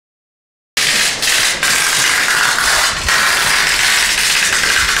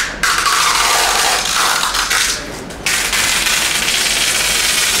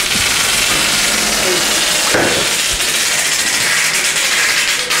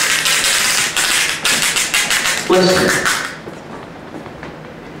Listen.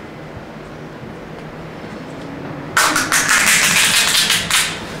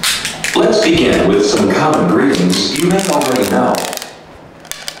 Let's begin with some common greetings you may already know.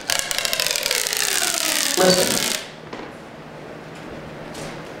 Listen.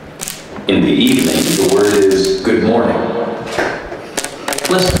 In the evening, the word is good morning.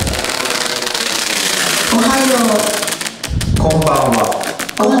 Listen. Ohayo. Konbanwa.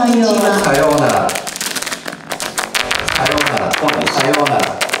 Ohayo. Sayonara. Sayonara. Sayonara.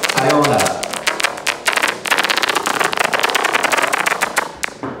 Sayonara.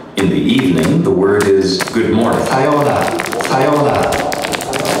 In the evening, the word is good morning. Sayonara. Sayonara.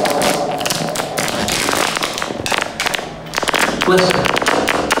 Listen.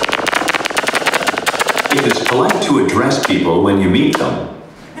 If it's polite to address people when you meet them,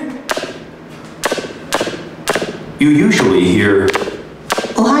 you usually hear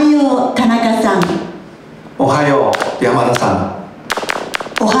Ohayo, Tanaka-san. Ohayo, Yamada-san.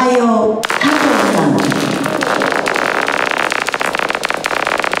 Ohayo, Kato-san.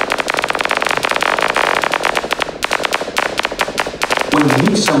 when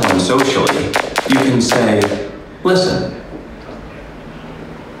you meet someone socially, you can say, listen.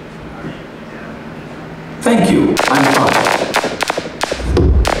 Thank you, I'm fine.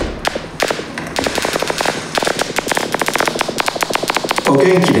 O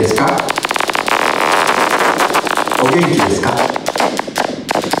genki desu ka? O genki desu ka?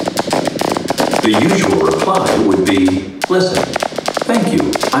 The usual reply would be, listen, thank you,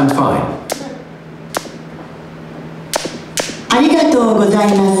 I'm fine. ありがとうござ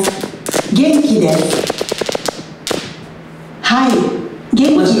います。元気です。はい、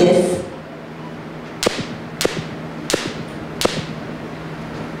元気です。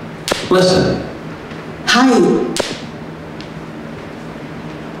Listen. はい。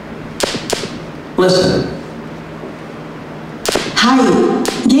Listen. はい、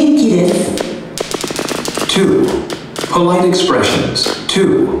元気です。 2. Polite expressions.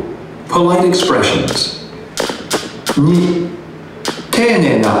 2. Polite expressions. 2. 丁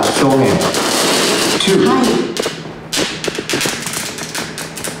寧な表現。 2. はい。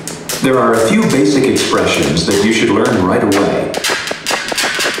 There are a few basic expressions that you should learn right away.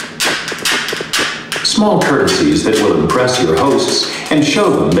 Small courtesies that will impress your hosts and show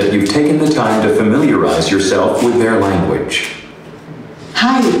them that you've taken the time to familiarize yourself with their language.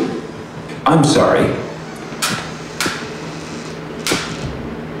 はい。 I'm sorry.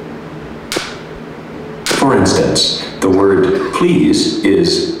 For instance, the word please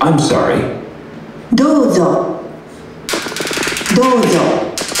is I'm sorry. どうぞ。どうぞ。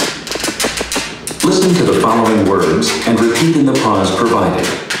 Listen to the following words and repeat in the pause provided.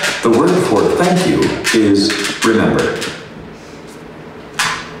 The word for thank you is remember.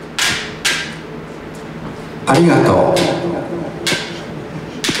 ありがとう。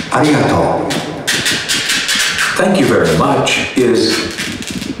ありがとう。 Thank you very much is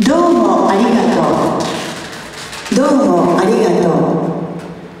どうもありがとう。どうもありがと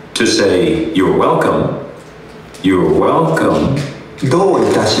う。 to say you're welcome. You're welcome. どう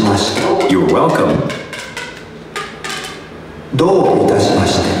いたしまして。 You're welcome. どういたしま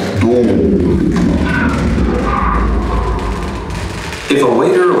して。どう。If a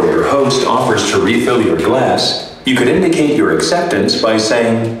waiter or your host offers to refill your glass, you could indicate your acceptance by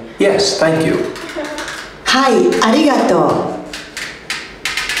saying, yes, thank you. はい、ありがとう。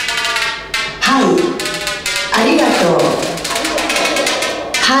はい、ありがとう。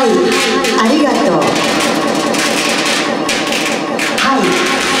はい、ありがとう。はい、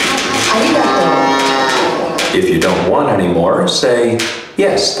ありがとう。 If you don't want any more, say,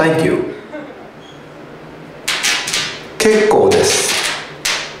 yes, thank you. 結構です。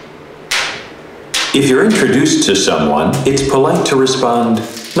 If you're introduced to someone, it's polite to respond,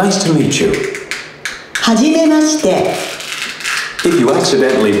 nice to meet you. はじめまして。 If you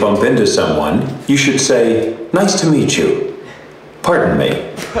accidentally bump into someone, you should say, nice to meet you. Pardon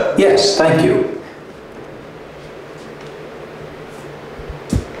me. Yes, thank you.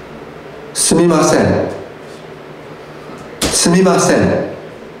 すみません。すみません。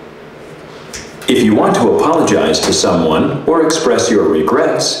 If you want to apologize to someone or express your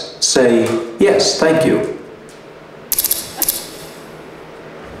regrets, say, yes, thank you.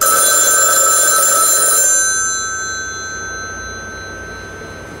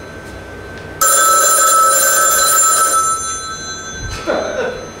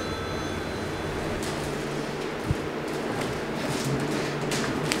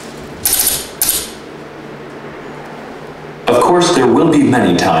 Of course, there will be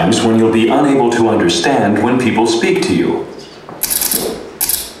many times when you'll be unable to understand when people speak to you.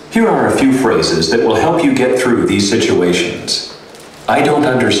 Here are a few phrases that will help you get through these situations. I don't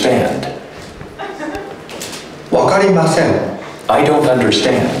understand. わかりません。 I don't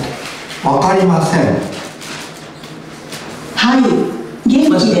understand. わかりません。はい、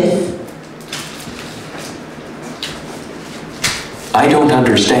元気です。 I don't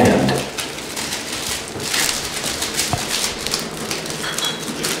understand.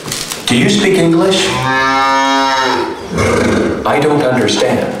 Do you speak English? I don't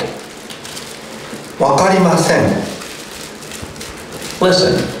understand. わかりません。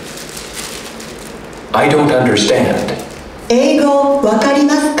 Listen. I don't understand. 英語わかり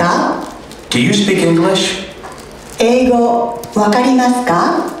ますか？ Do you speak English? 英語わかります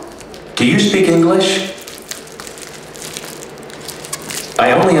か？ Do you speak English?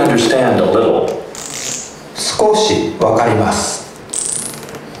 I only understand a little. 少しわかります。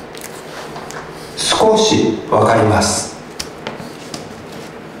少しわかります。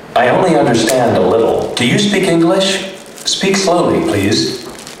 I only understand a little. Do you speak English? Speak slowly, please.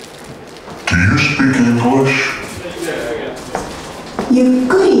 Do you speak English? ゆっ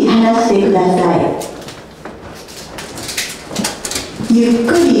くり話してください。ゆっ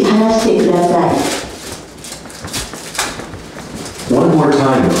くり話してください。 One more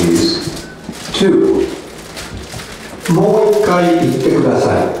time, please. 2. もう一回言ってくださ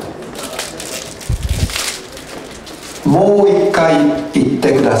い。もう一回言っ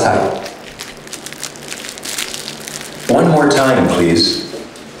てください。 One more time, please.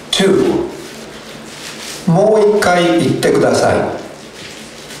 2. もう一回言ってください。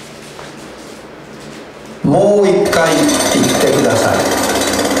もう一回言ってください。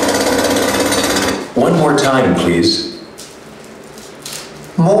 One more time, please.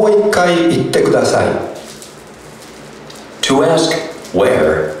 もう一回言ってください。 To ask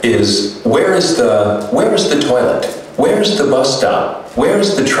where is the toilet? Where's the bus stop?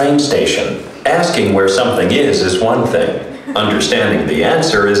 Where's the train station? Asking where something is one thing. Understanding the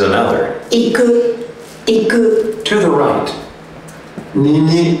answer is another. 行く、行く。 To the right.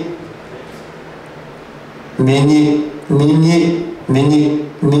 右、右、右、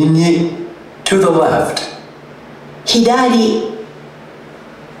右、右。 To the left. 左、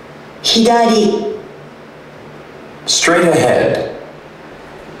左。 Straight ahead.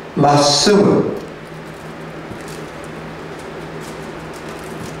 まっすぐ。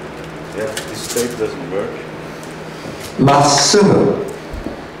 Yeah, this tape doesn't work. まっすぐ。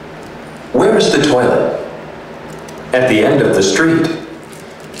 Where is the toilet? At the end of the street.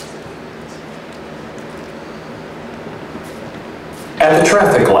 At the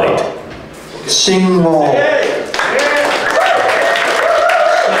traffic light. 信号。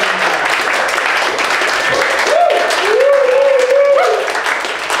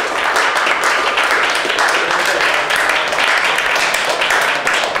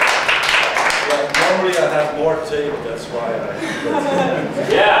 Normally I have more tape, that's why I...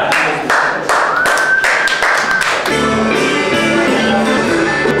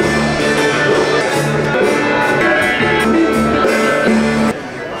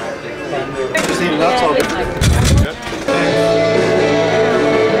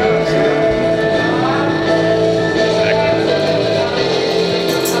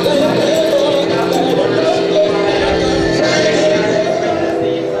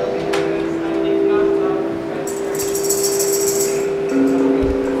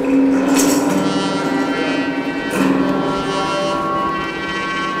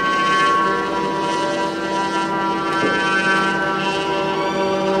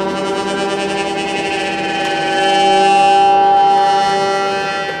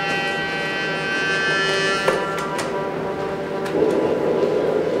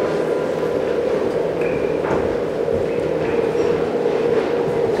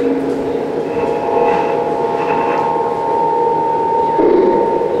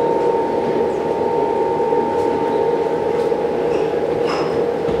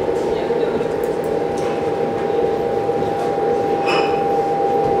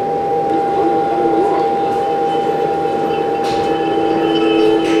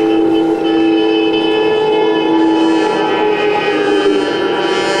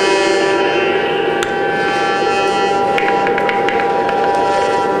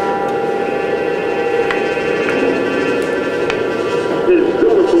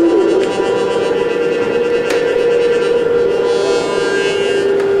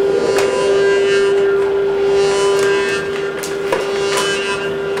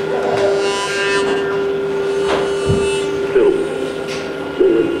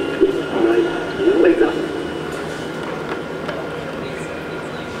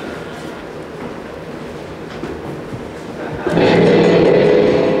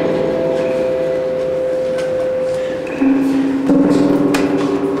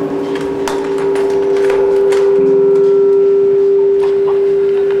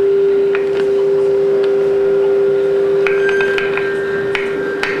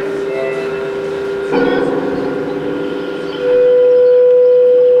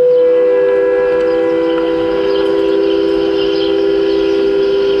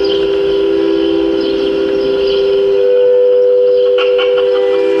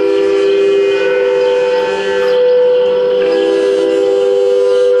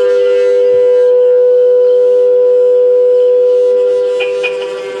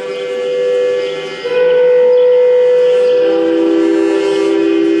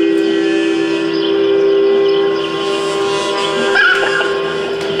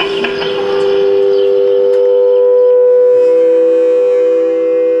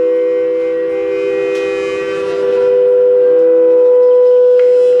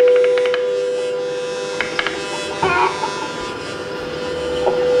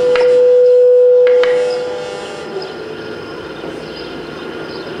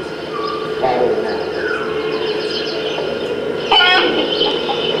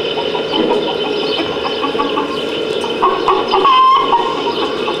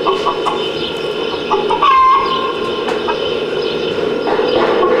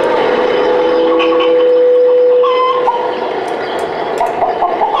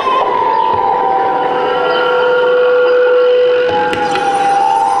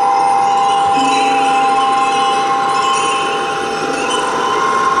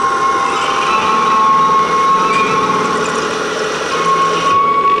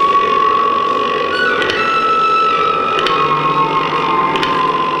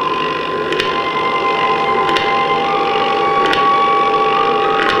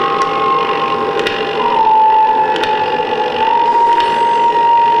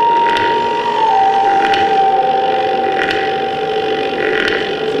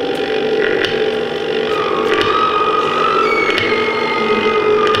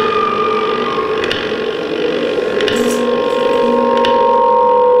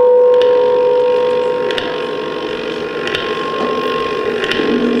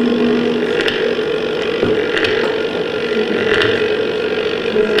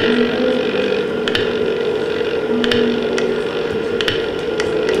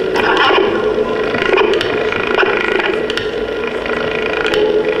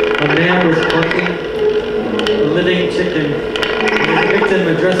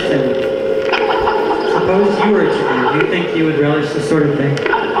 sort of thing.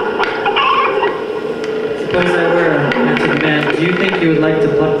 Suppose I were a handsome man, do you think you would like to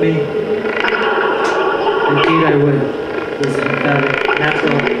pluck me? Indeed I would. Was an emphatic,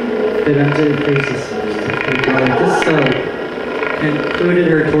 natural, energetic faces. This concluded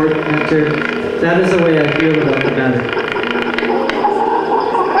her tormentor. That is the way I feel about the matter.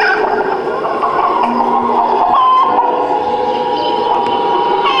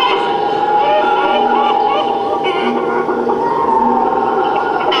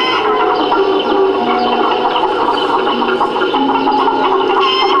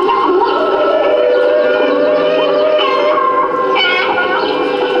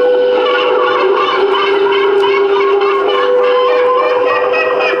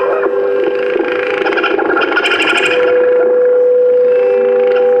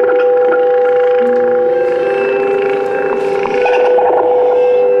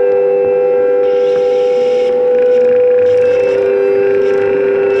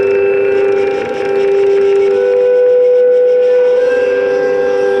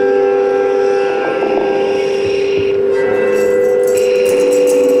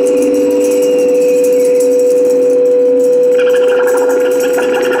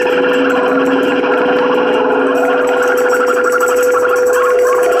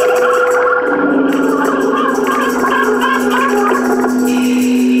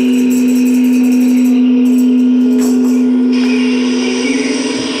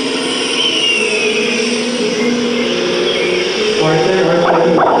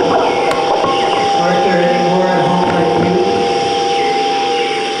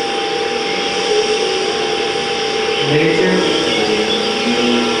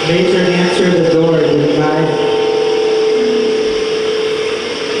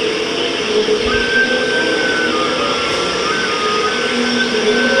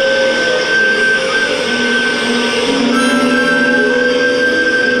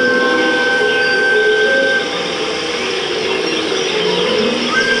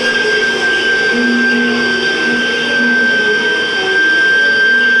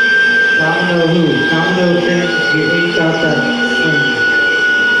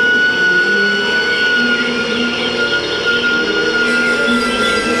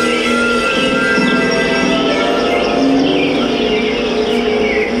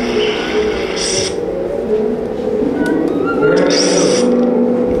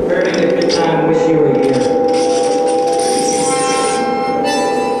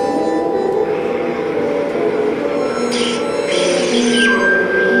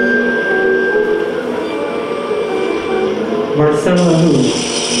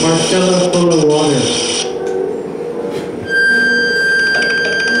 Marcella full of water.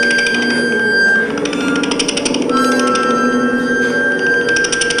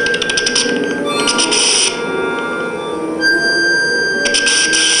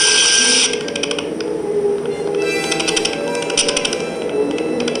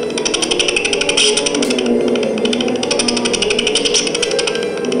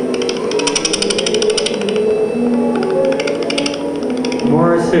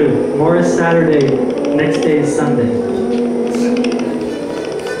 Morris Saturday, next day is Sunday.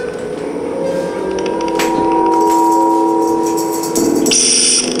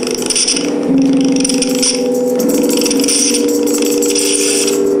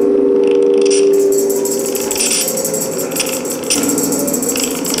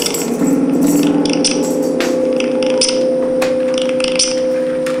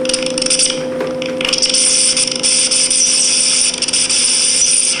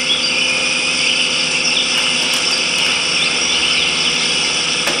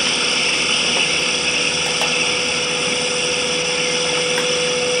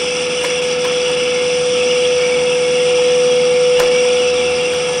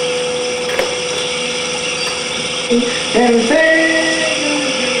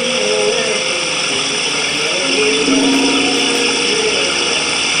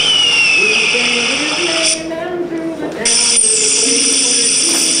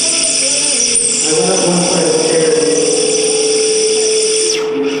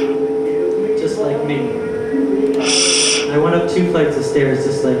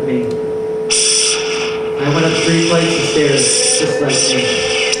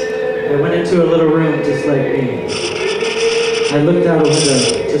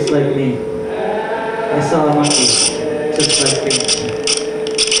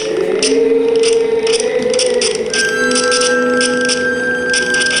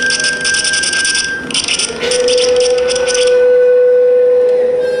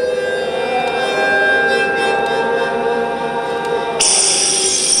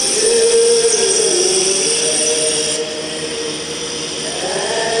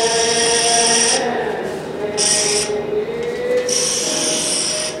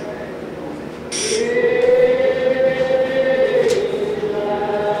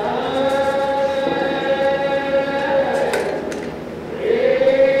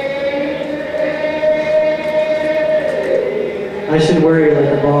 I should worry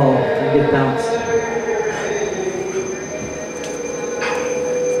like a ball and get bounced.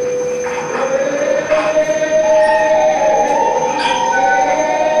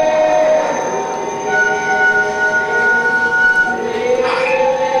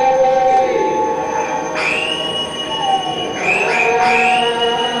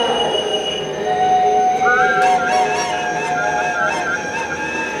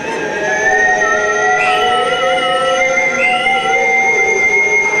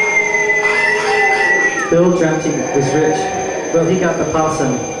 Bill dreamt he was rich. Well, he got the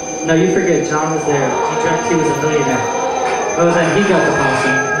possum. No, you forget, John was there. He dreamt he was a millionaire. Oh, then he got the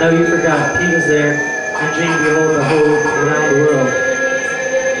possum. No, you forgot, Pete was there and dreamed to hold the whole around the world.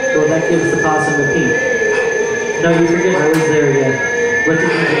 Well, that gives the possum to Pete. No, you forget, I was there yet. What did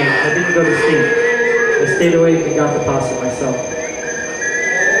you dream? I didn't go to sleep. I stayed awake and got the possum myself.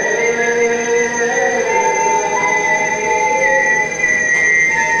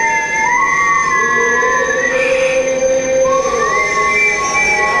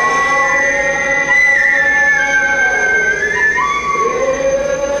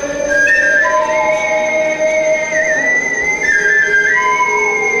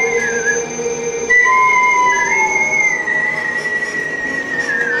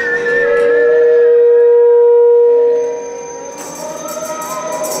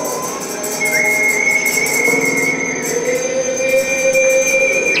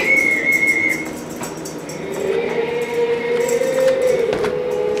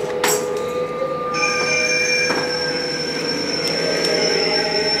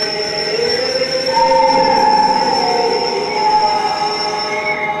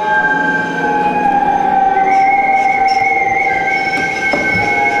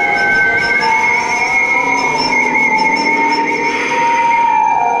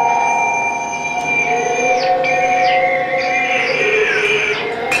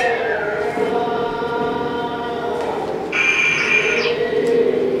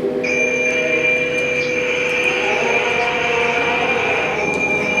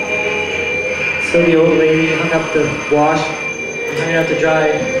 So the old lady hung up the wash and hung it up to dry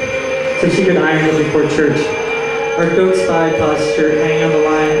so she could iron it before church. Our goat spy tossed his shirt hanging on the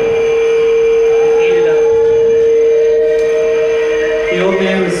line and ate it up. The old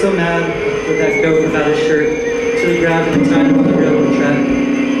man was so mad with that goat without his shirt, so he grabbed him and tied him on the railroad track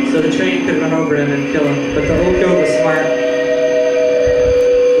so the train could run over him and kill him. But the old goat was smart.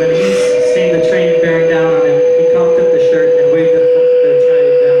 When he seen the train bearing down on him, he cocked up the shirt and waved the train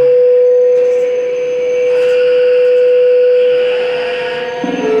down.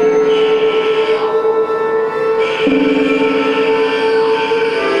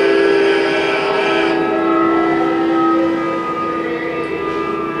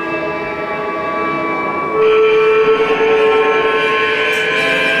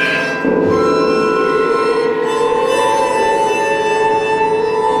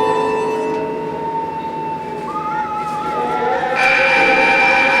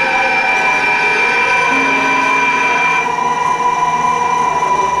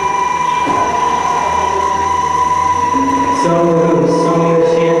 Song your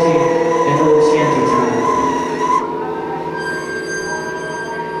shanty and old shanty time.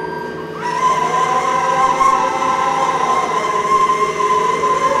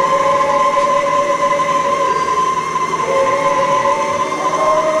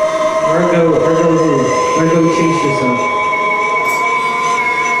 Margo, chase yourself.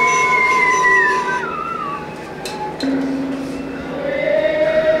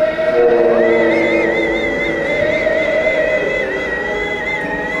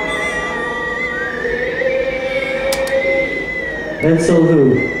 And so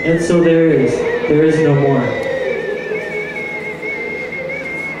who? And so there is no more.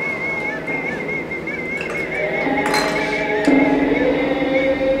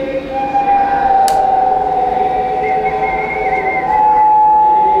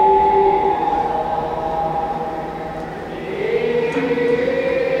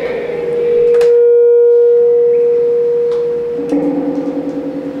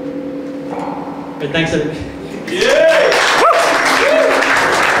 But thanks, everybody.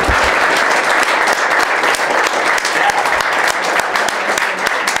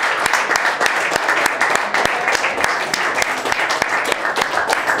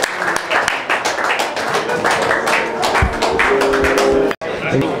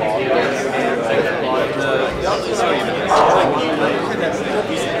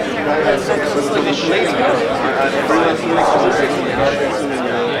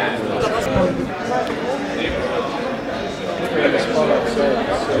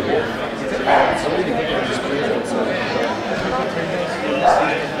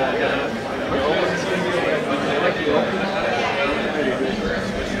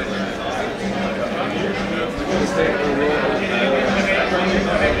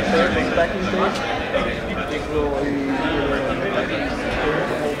 Yeah,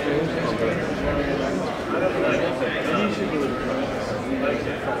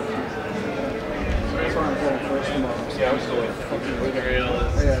 I'm still like material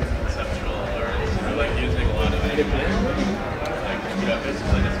is exceptional. We're like using a lot of it. Like, yeah,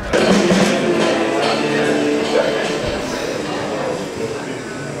 basically it's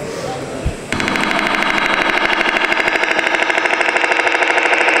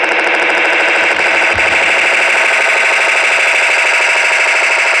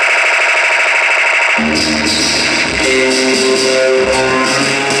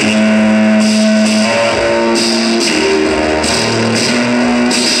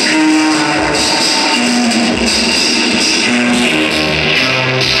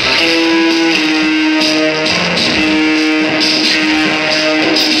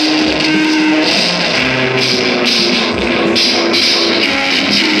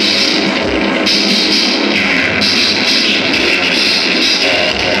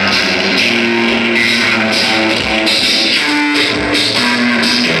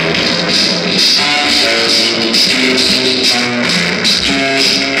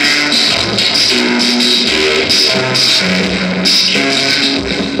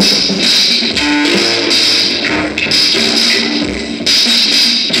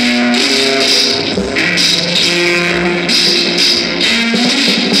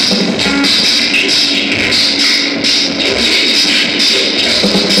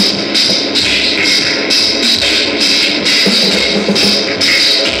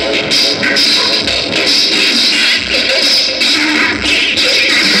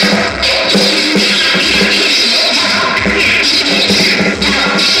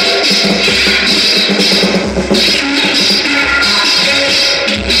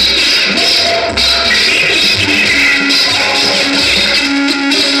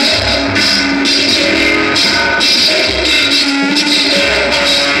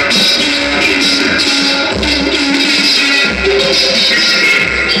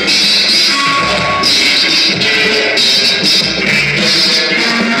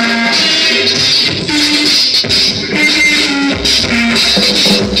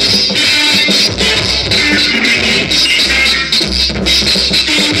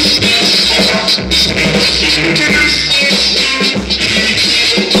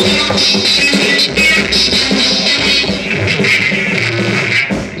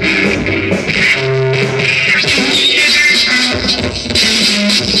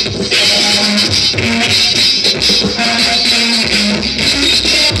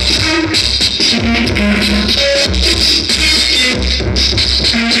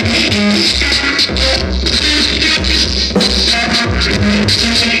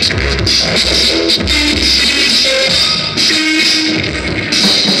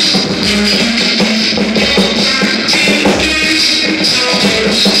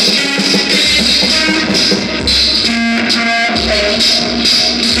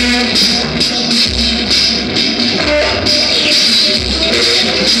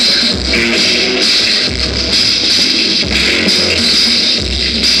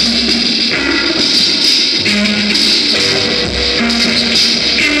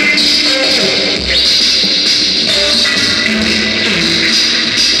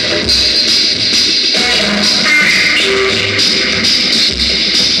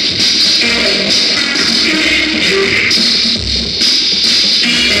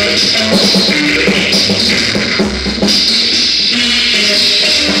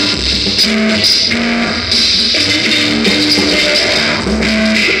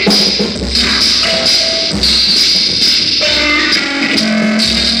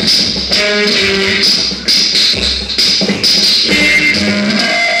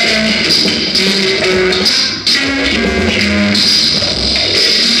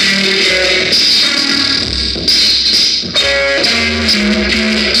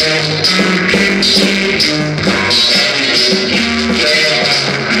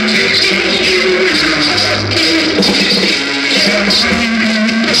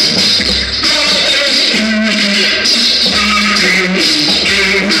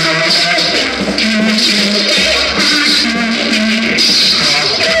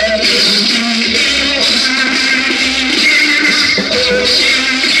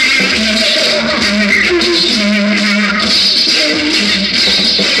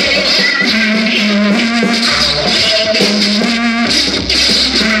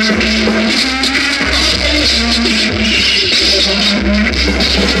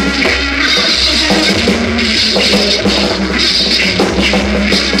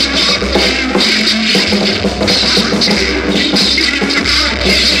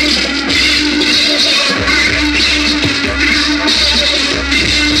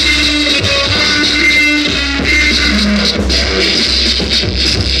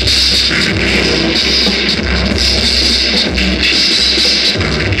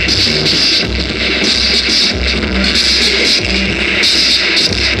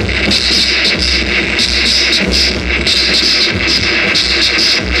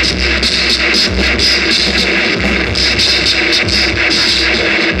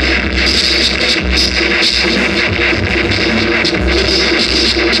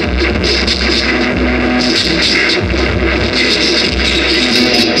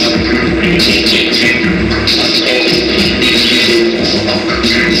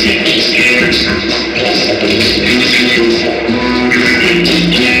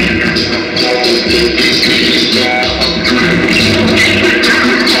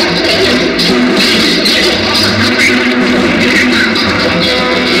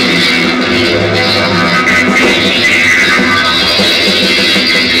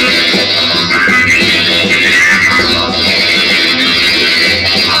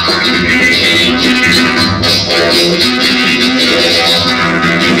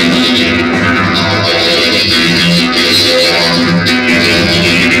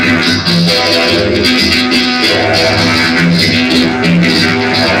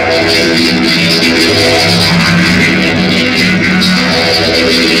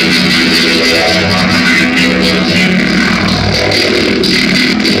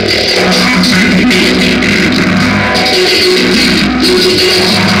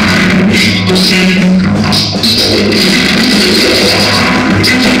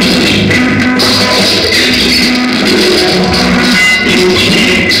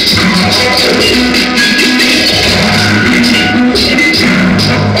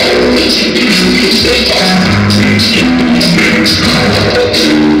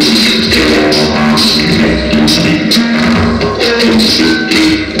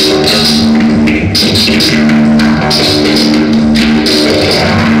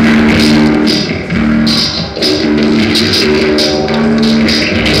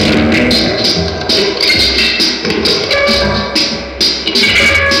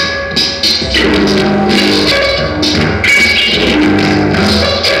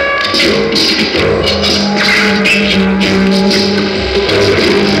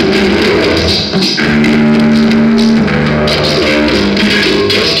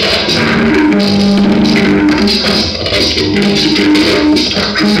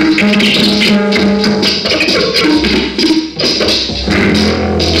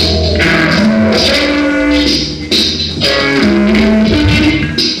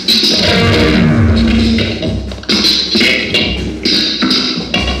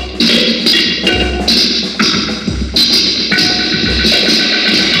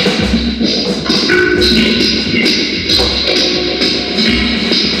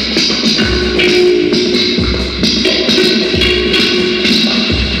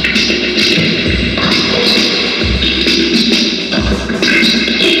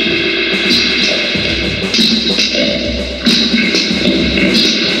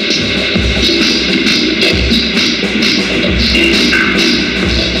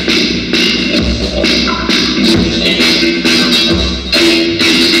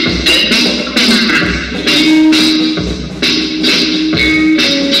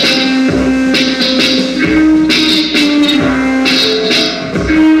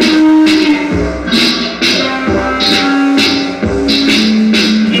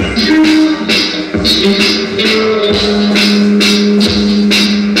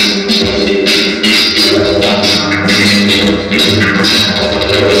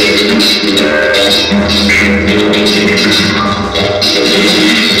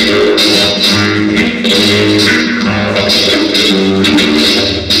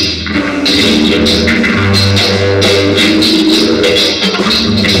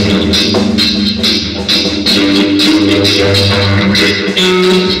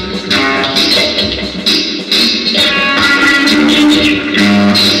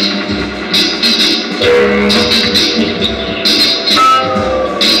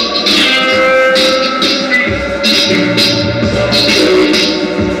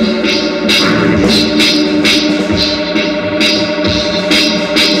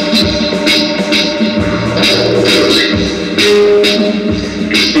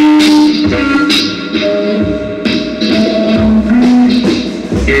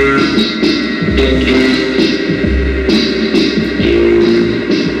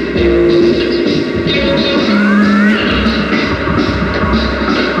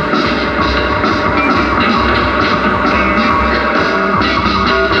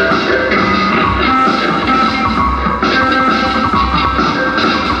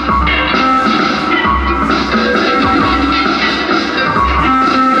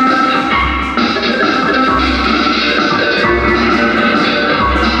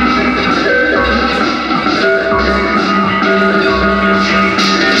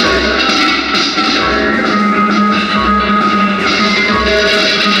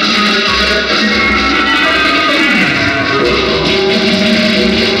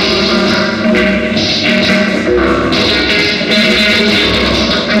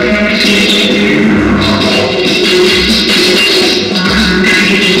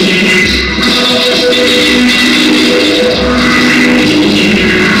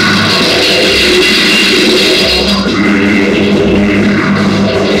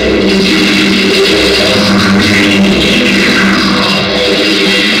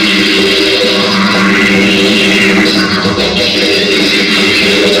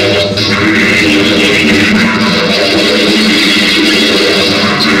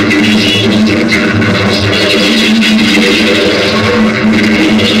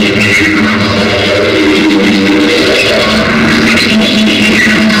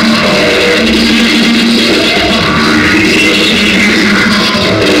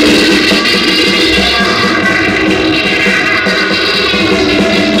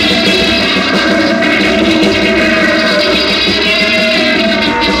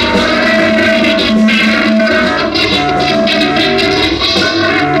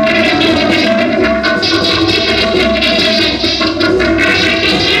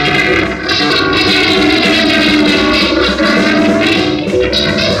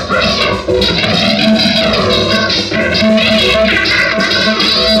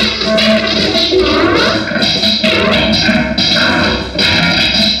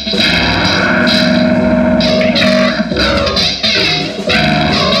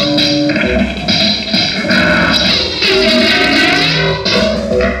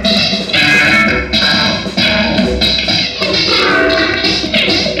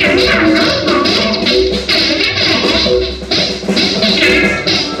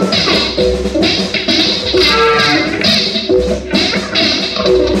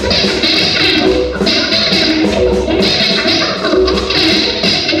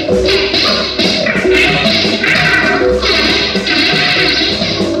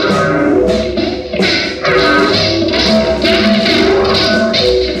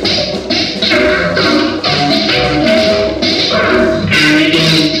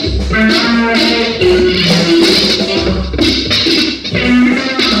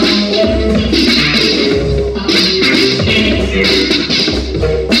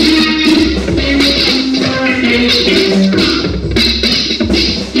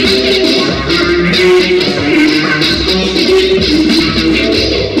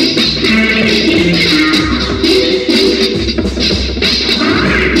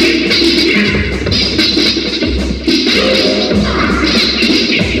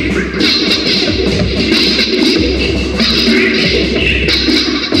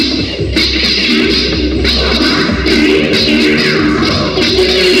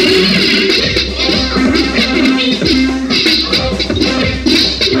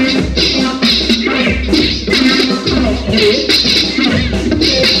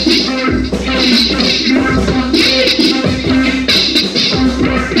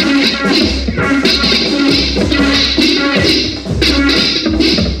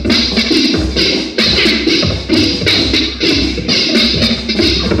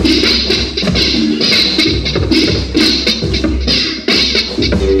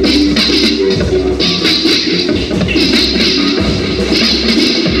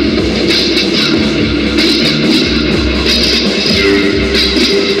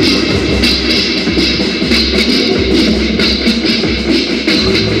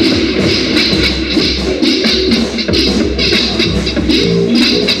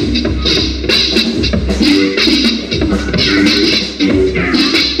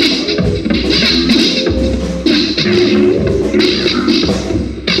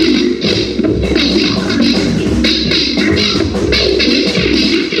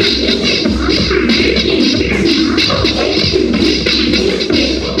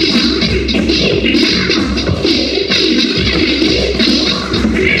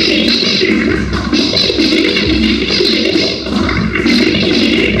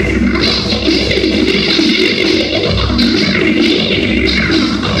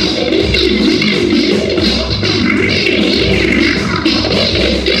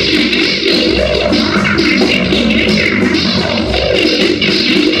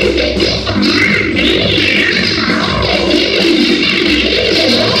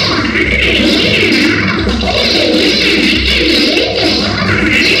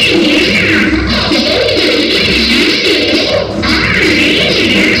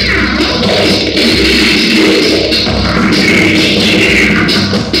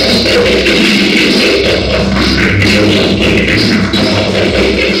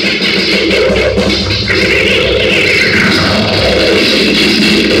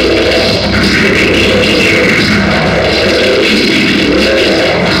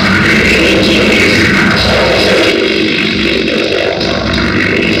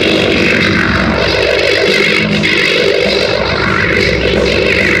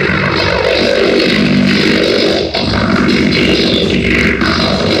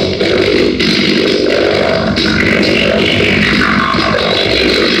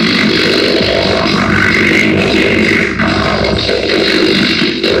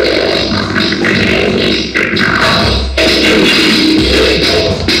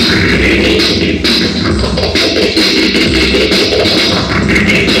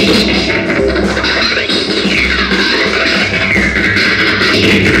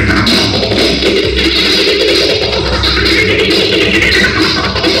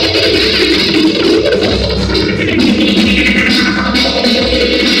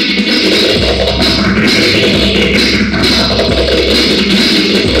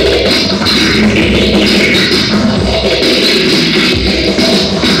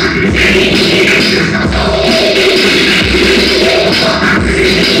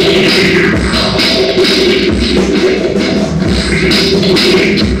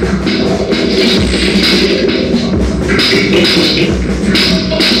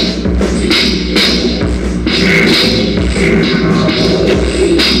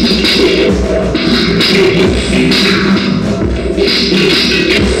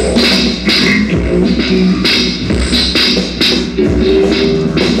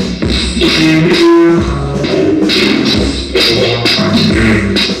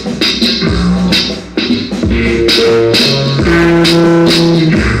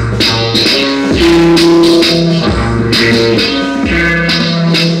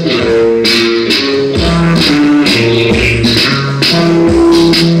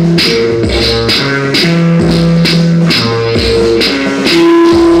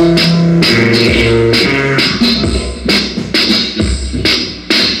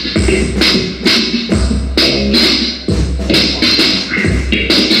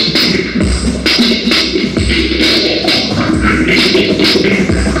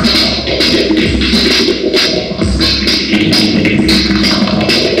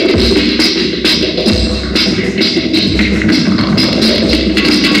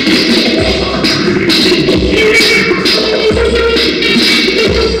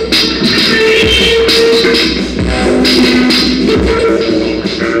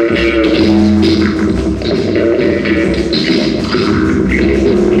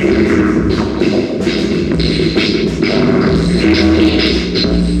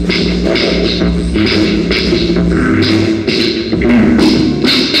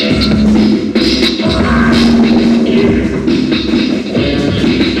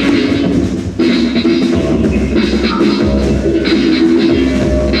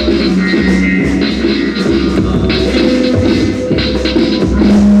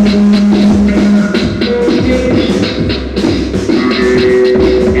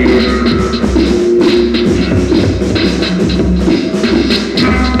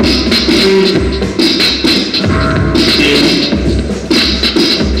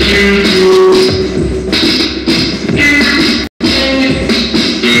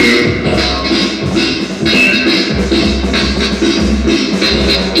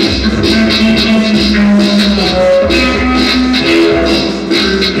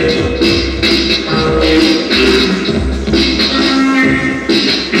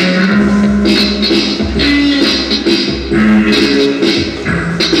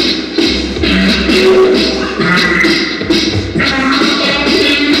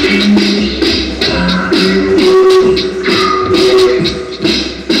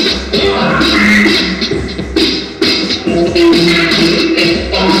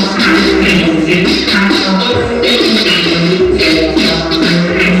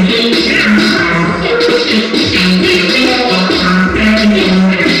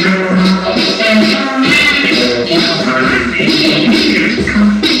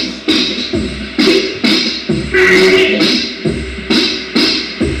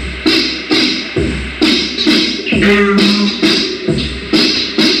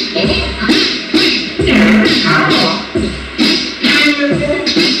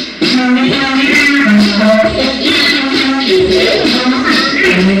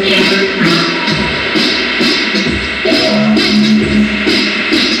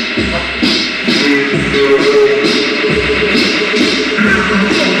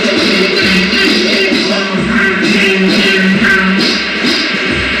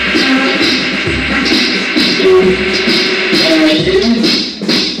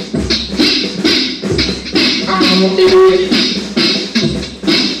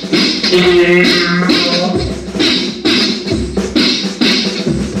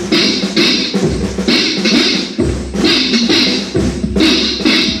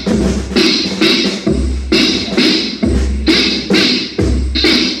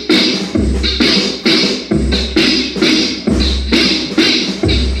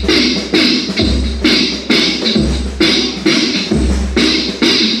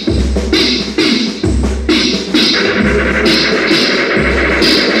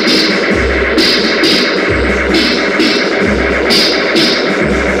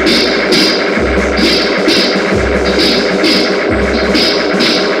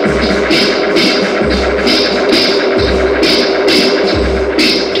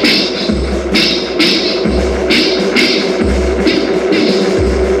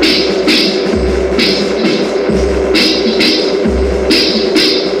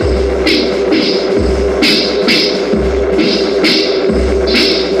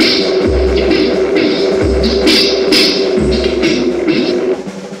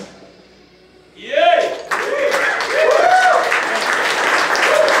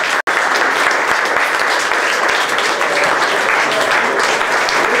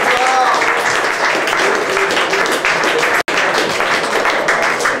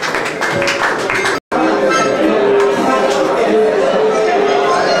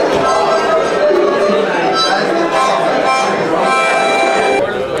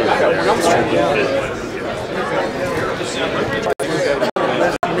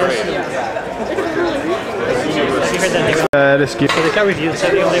So they can't review, so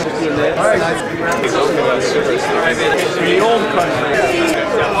the only the old country.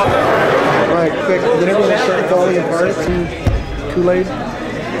 Alright, quick, did everyone start falling apart? Too late?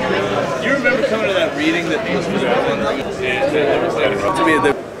 Do you remember coming to that reading that was happening? And there was like to me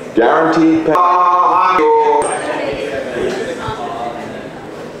the Guaranteed pay.